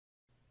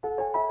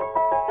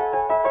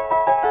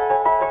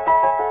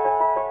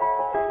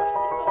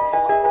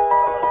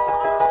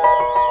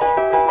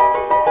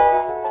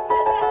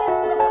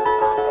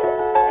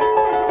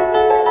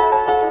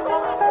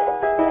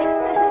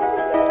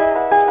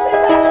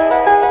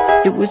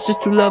It was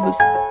just two lovers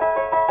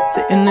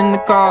sitting in the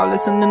car,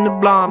 listening to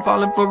Blonde,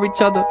 falling for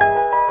each other.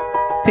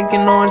 Pink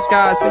and orange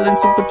skies, feeling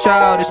super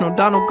childish, no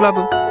Donald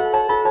Glover.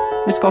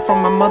 This call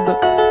from my mother,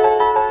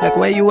 like,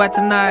 where you at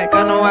tonight?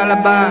 Got no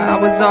alibi. I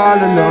was all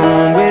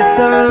alone with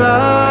the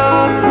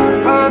love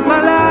of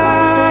my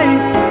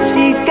life.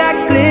 She's got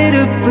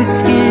glitter for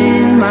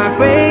skin, my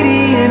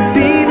radiant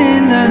beam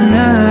in the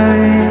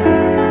night.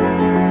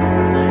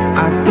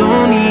 I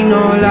don't need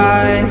no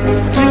light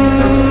to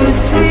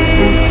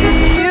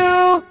see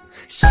you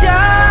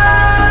shine.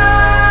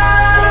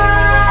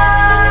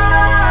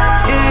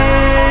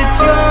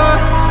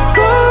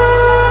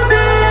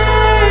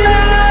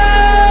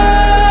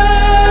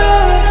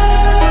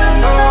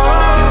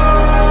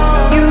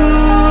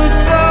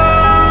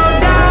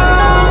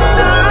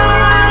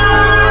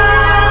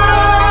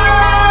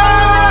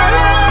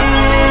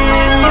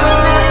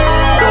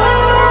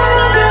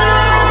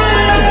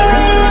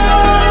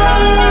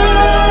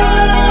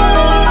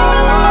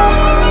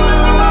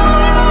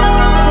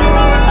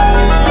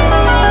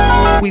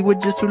 We were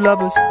just two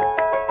lovers,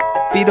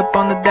 feet up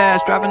on the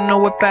dash, driving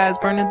nowhere fast,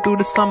 burning through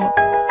the summer.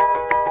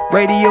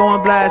 Radio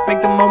on blast,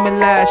 make the moment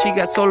last. She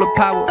got solar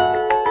power,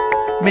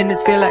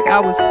 minutes feel like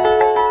hours.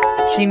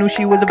 She knew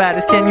she was the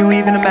baddest. Can you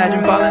even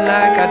imagine falling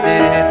like I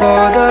did?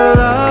 For the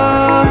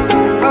love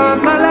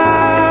of my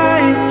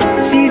life,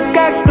 she's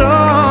got glow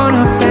on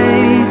her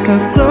face, a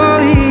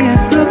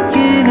glorious look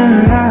in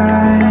her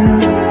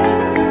eyes,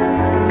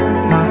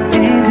 my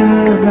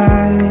angel of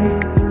light.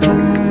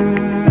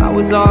 I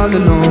was all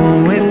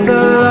alone with the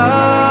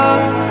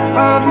love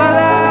of my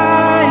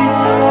life.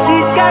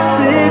 She's got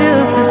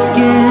glitter for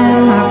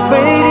skin, my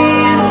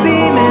radiant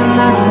beam in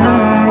the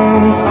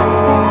night.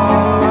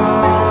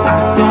 I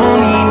don't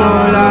need no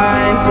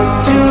light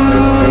to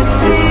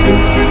see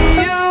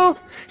you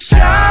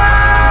shine.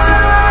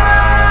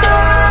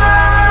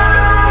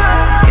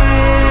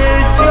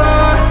 It's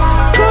your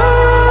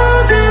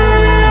golden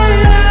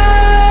hour.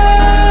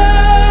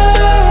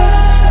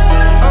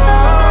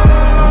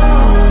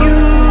 You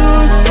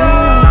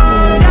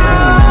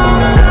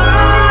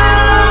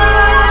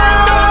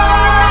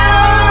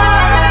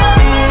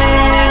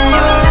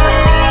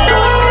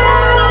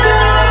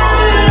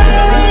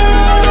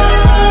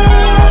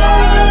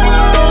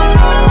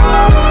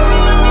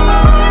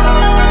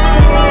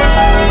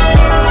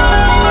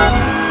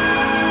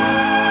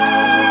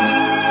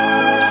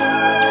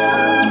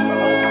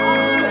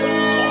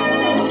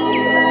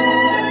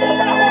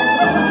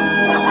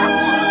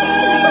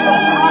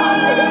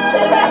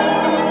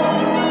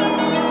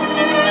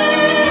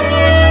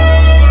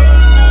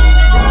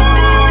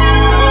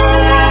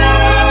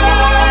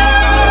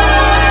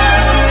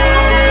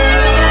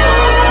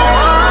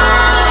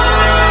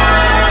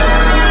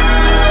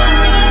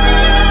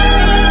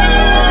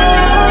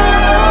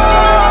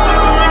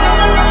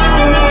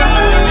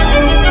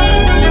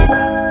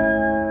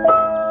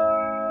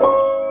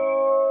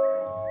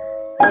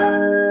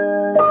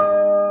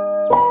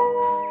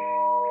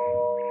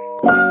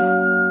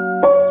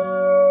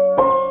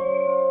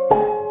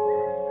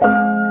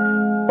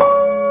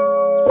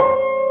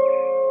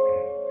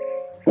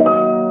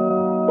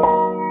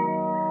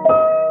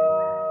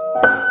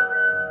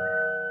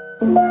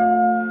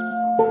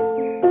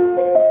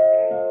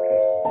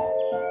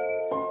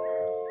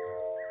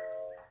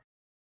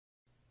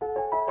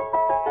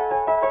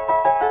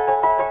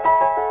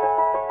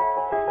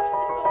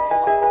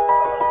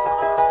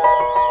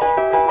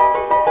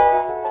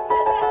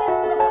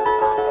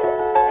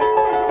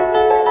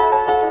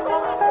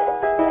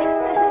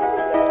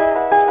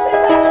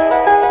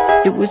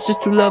It was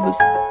just two lovers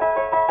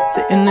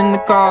sitting in the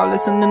car,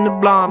 listening to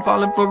Blonde,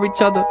 falling for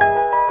each other.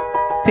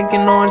 Pink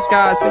and orange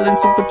skies, feeling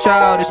super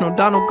childish, no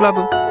Donald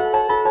Glover.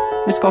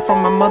 This call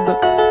from my mother,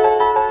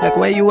 like,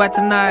 where you at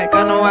tonight?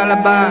 Got no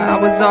alibi. I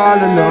was all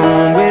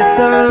alone with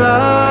the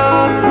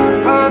love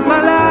of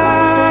my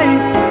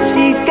life.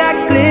 She's got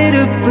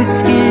glitter for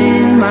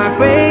skin, my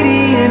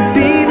radiant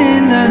beam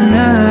in the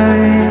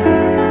night.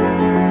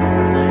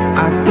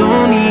 I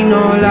don't need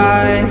no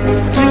light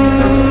to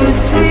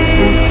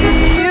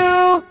see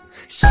you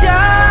shine.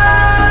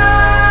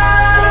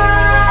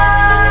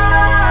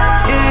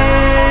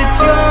 It's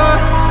your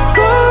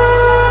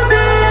golden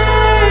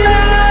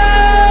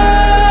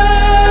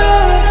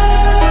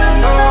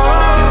hour.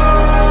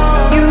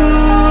 You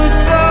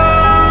so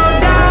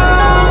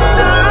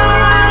downside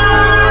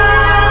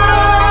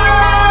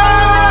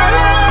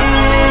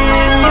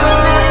in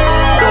your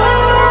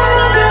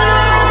golden.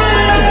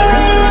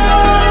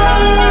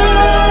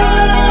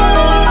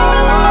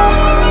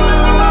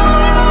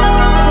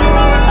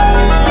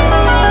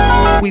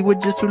 We were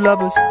just two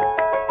lovers,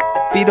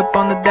 feet up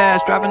on the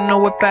dash, driving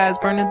nowhere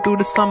fast, burning through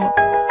the summer.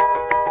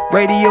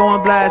 Radio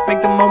on blast,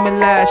 make the moment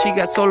last. She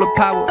got solar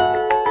power,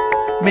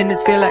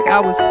 minutes feel like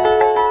hours.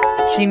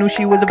 She knew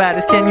she was the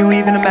baddest. Can you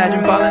even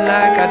imagine falling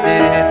like I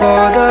did?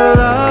 For the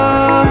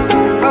love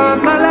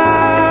of my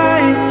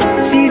life,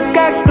 she's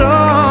got glow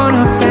on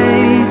her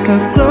face, a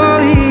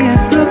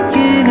glorious look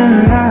in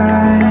her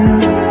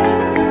eyes,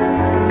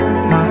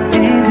 my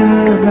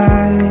angel of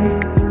light.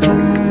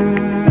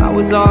 I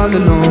all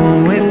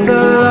alone with the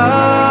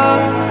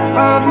love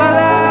of my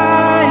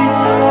life.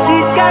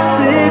 She's got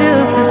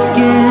glitter for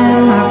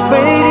skin, my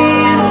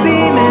radiant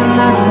beam in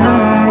the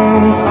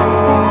night.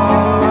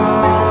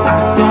 I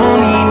don't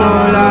need no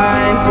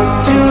light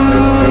to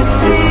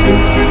see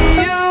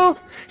you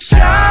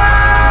shine.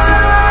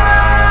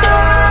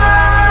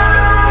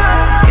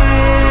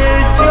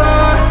 It's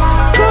your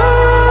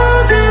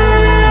golden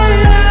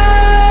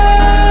hour.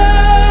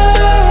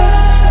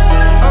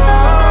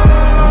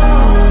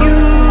 You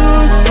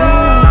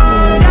slow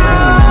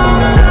down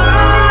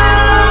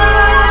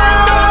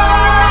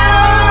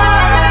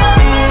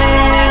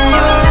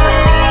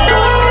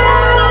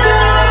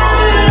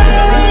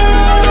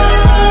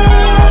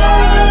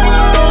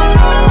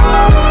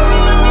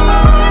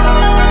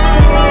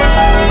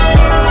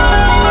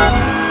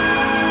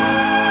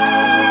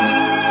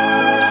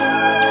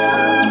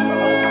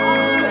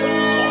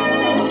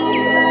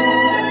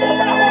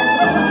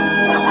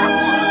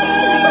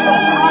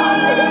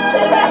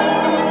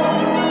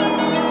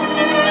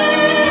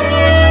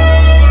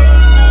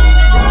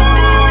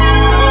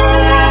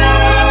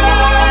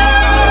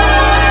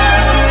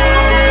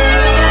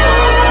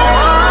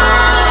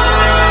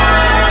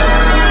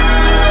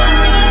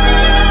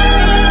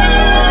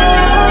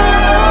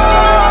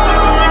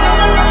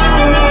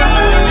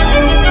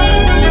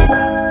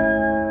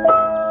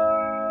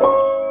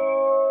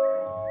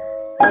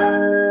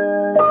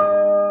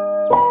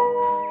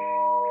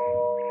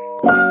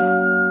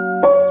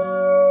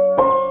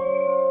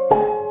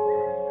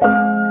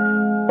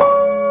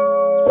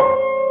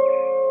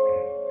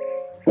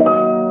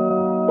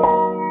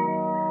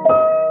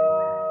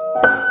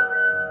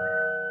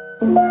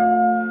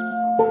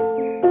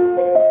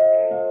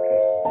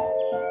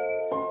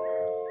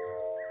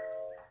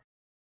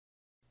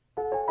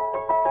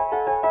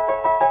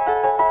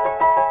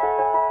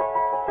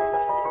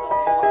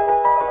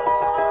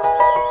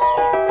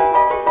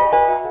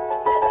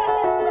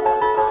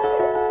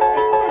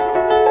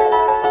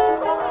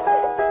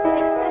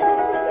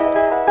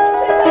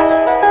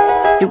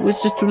It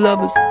was just two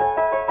lovers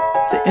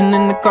sitting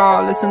in the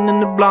car, listening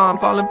to Blonde,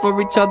 falling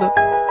for each other.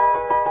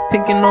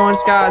 Pink and orange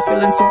skies,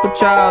 feeling super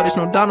childish,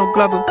 no Donald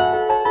Glover.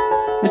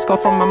 Missed call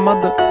from my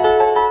mother,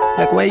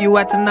 like where you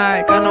at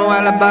tonight, got no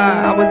alibi.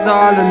 I was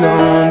all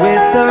alone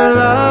with the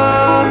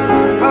love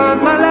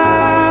of my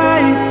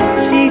life.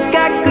 She's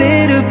got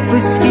glitter for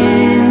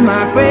skin,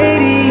 my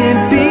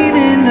radiant beam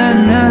in the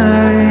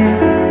night.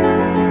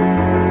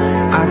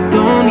 I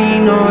don't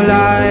need no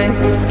light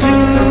to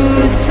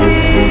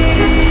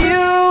see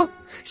you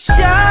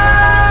shine.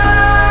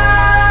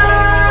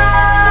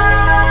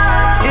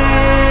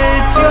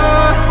 It's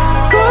your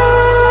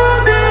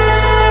golden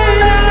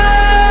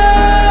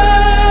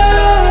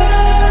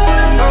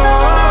hour.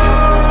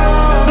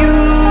 You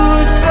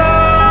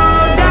slow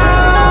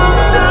down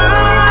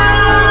time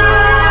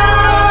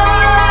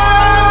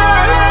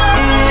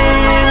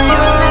in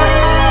your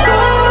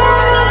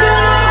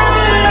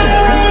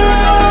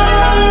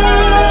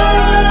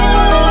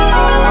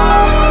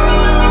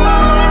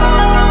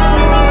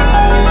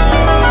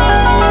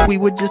golden. We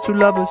were just two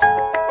lovers,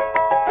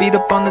 feet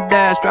up on the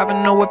dash,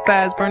 driving nowhere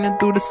fast, burning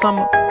through the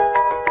summer.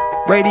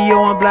 Radio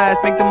on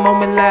blast, make the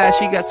moment last.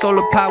 She got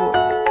solar power,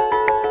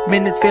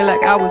 minutes feel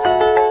like hours.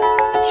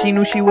 She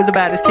knew she was the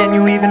baddest. Can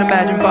you even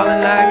imagine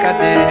falling like I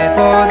did?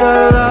 For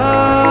the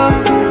love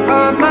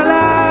of my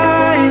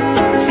life,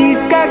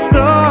 she's got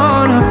glow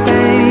on her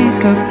face,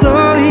 a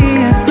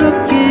glorious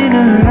look in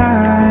her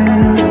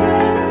eyes.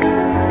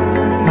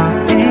 My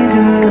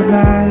angel of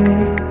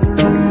light.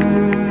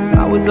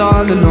 I was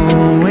all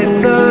alone with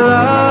the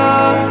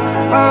love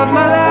of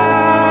my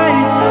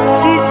life.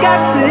 She's got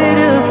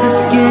glitter for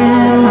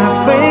skin, my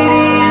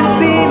radiant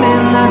beam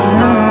in the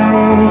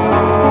night.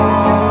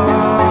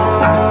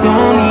 I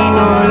don't need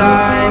no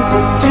light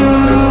to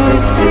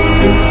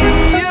see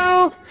you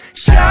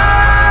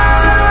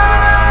shine.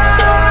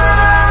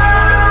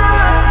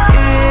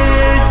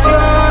 It's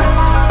your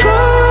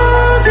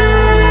golden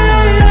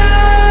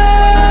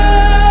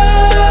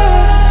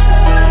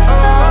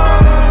hour.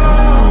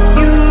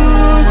 You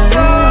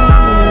slow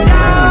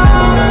down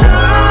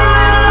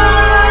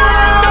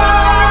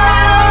time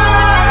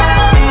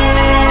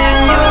in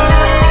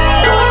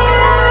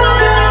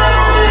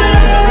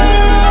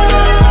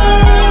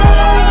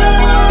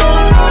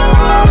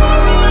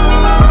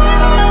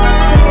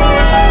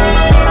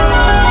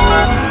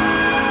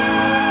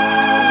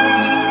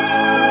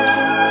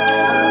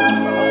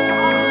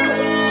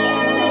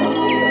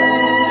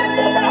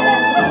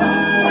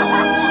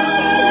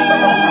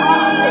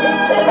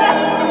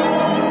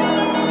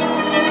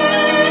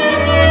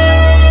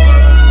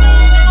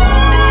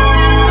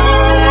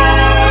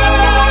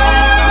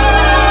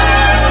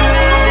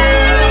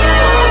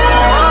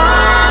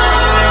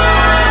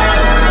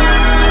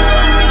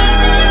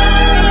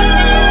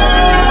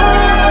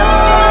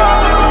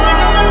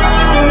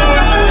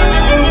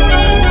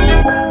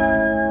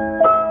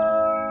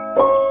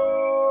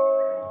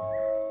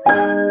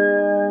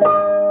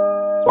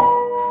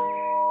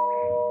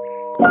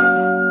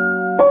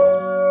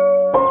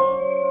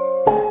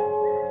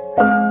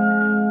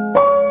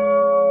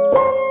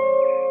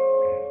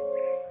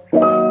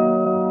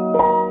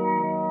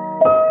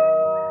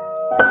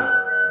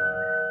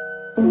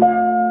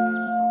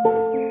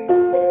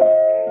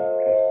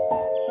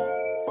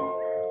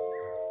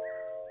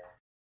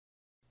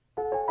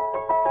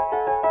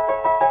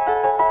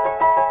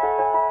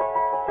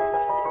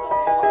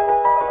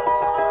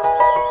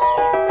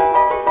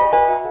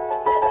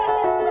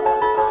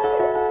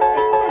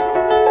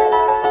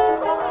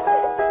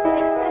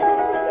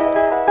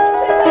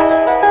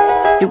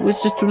It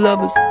was just two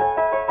lovers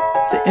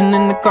sitting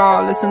in the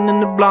car, listening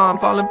to Blonde,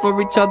 falling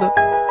for each other.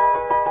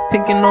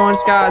 Pink and orange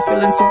skies,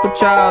 feeling super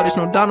childish,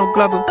 no Donald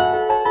Glover.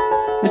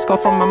 Missed call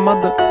from my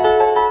mother,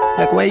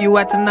 like, where you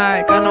at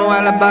tonight? Got no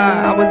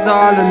alibi. I was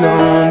all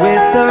alone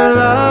with the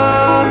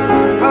love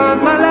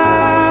of my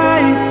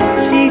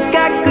life. She's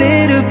got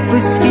glitter for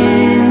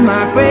skin,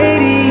 my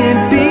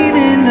radiant beam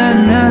in the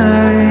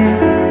night.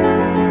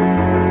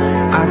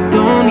 I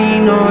don't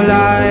need no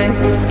light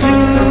to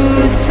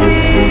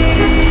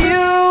see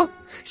you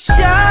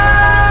shine.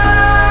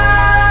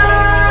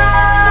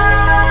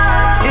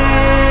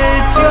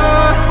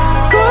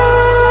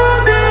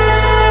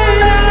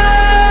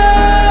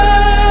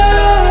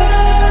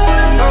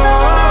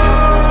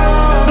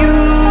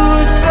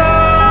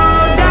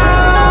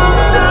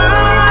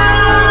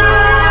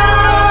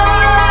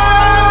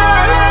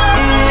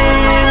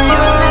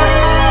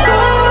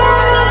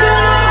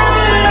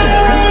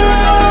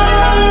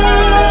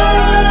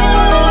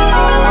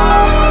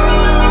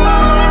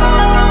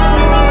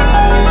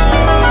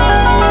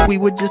 We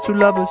were just two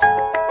lovers,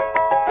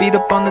 feet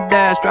up on the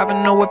dash,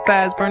 driving nowhere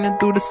fast, burning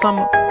through the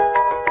summer.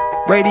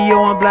 Radio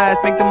on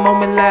blast, make the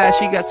moment last.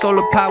 She got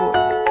solar power,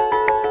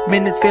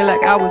 minutes feel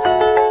like hours.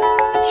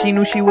 She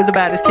knew she was the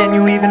baddest. Can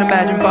you even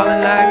imagine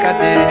falling like I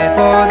did?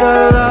 For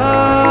the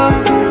love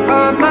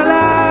of my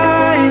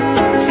life,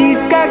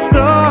 she's got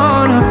glow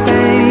on her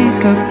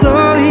face, a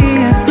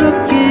glorious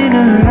look in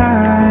her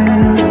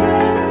eyes.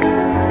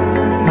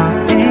 My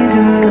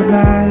angel of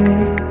light.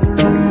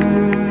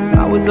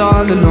 I was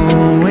all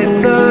alone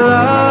with the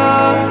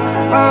love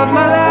of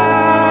my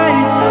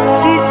life.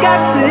 She's got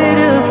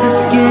glitter for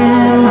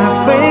skin, my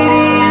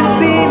radiant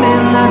beam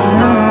in the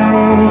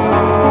night.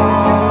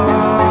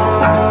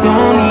 I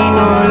don't need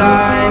no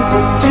light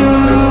to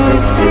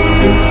see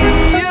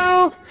you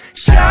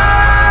shine.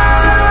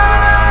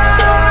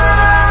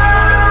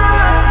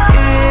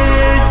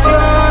 It's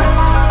your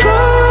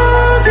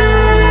golden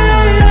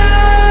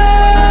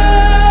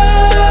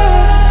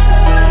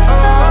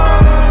hour.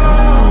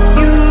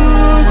 You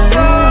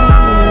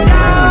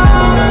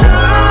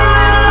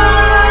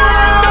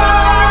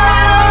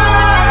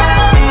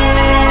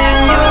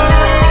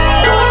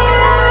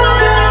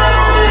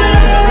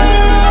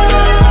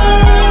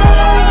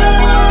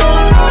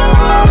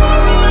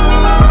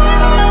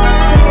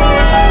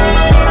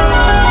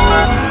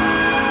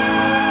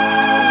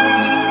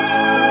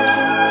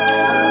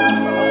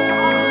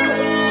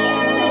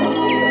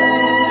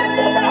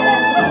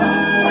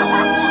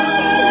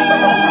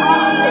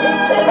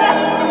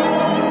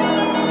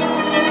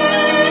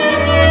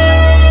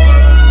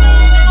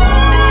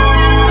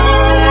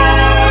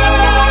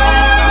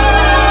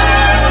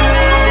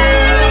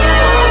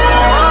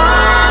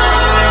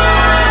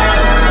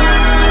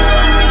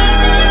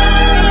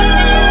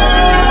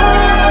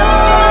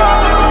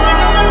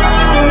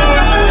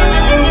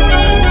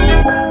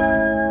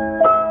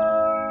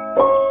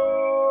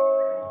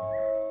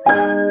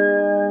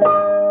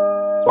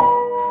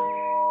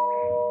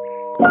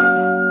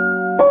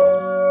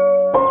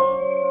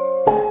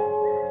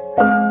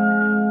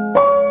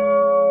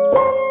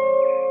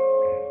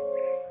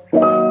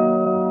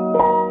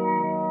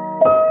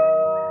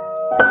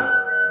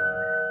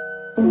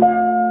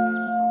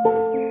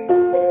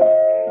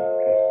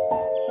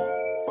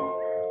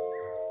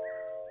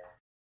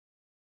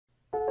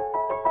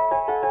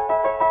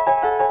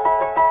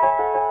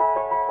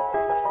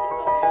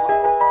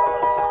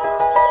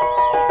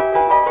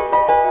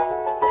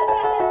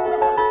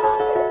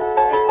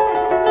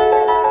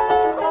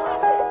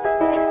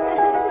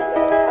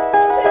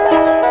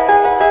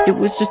It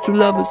was just two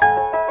lovers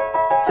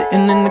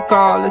sitting in the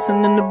car,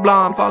 listening to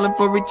Blonde, falling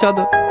for each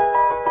other.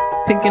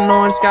 Pink and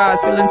orange skies,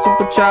 feeling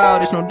super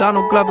childish, no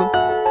Donald Glover.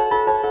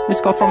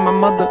 Missed call from my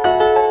mother,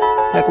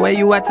 like, where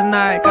you at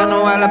tonight? Got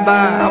no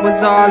alibi. I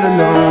was all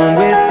alone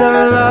with the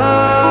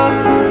love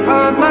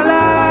of my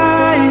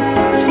life.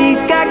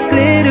 She's got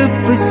glitter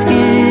for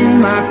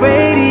skin, my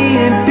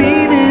radiant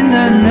beam in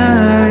the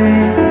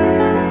night.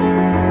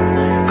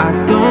 I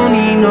don't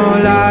need no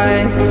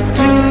light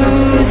to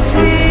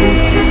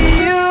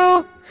see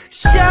you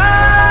shine.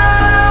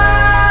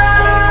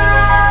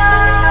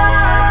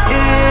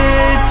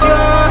 It's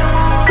your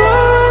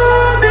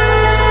golden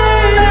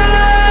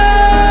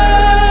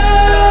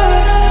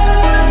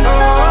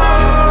hour.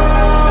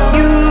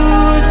 You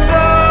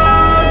so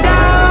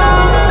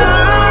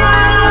downside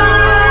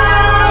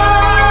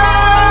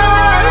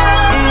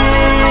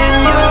in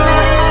your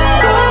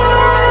golden.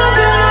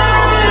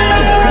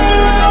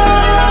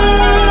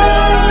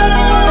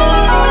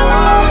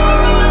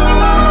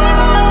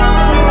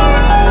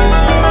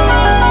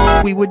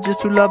 We were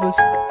just two lovers,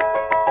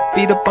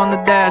 feet up on the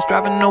dash,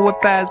 driving nowhere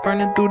fast,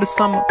 burning through the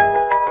summer.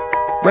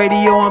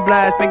 Radio on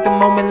blast, make the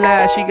moment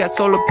last. She got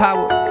solar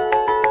power,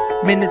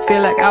 minutes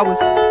feel like hours.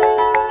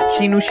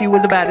 She knew she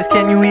was the baddest.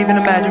 Can you even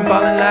imagine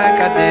falling like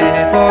I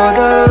did? For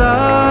the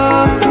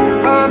love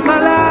of my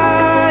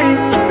life,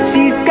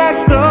 she's got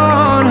glow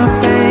on her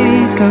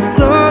face, a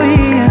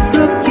glorious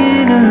look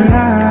in her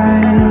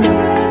eyes.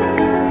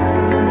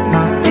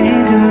 My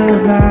angel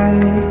of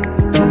light.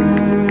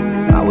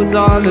 I was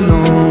all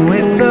alone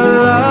with the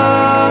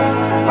love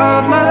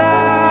of my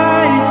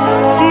life.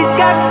 She's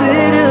got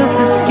glitter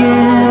for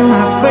skin,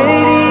 my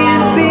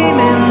radiant beam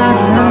in the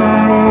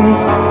night.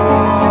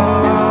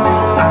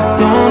 I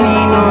don't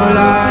need no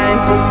light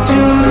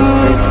to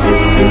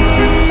see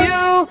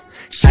you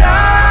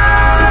shine.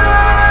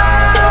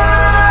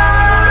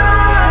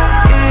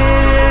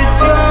 It's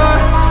your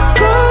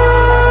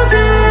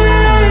golden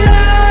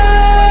hour.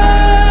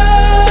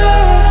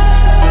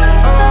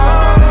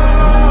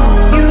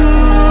 You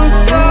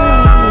saw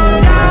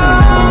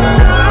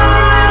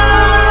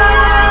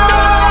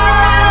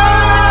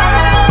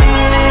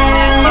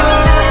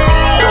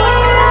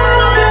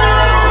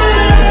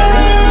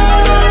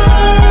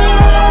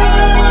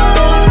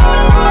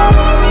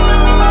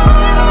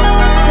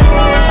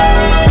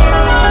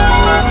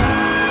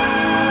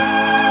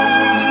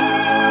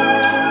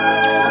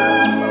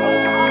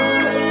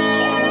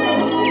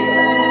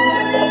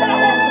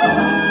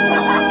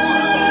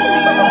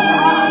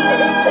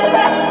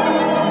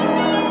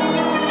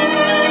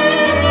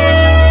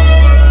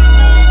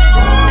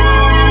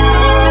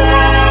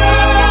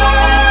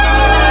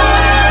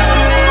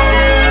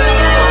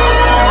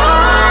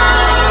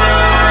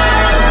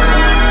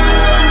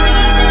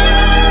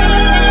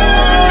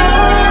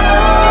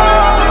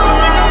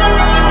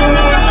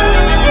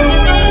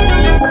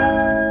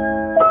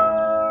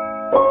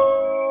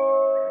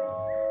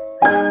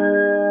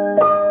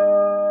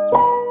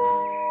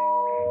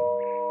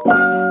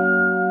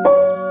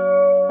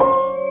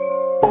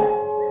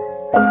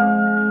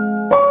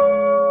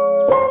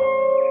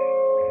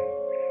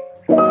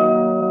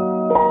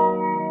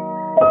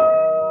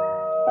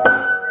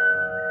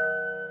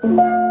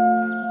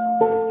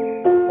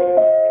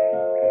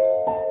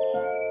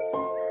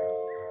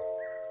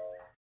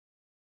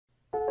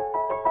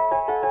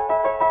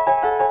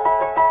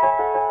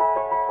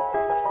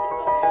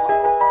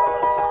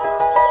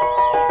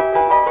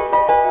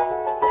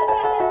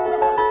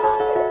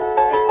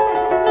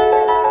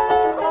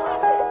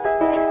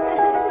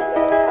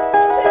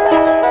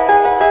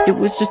it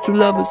was just two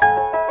lovers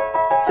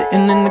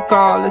sitting in the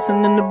car,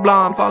 listening to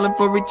Blonde, falling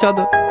for each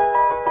other.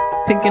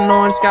 Pink and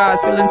orange skies,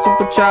 feeling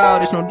super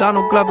childish. No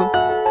Donald Glover.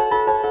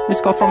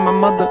 Missed call from my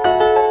mother,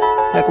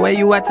 like, where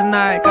you at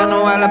tonight? Got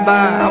no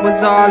alibi. I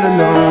was all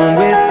alone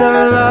with the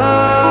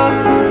love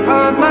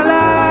of my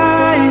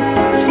life.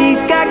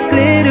 She's got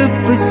glitter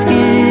for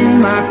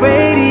skin, my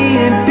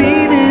radiant beam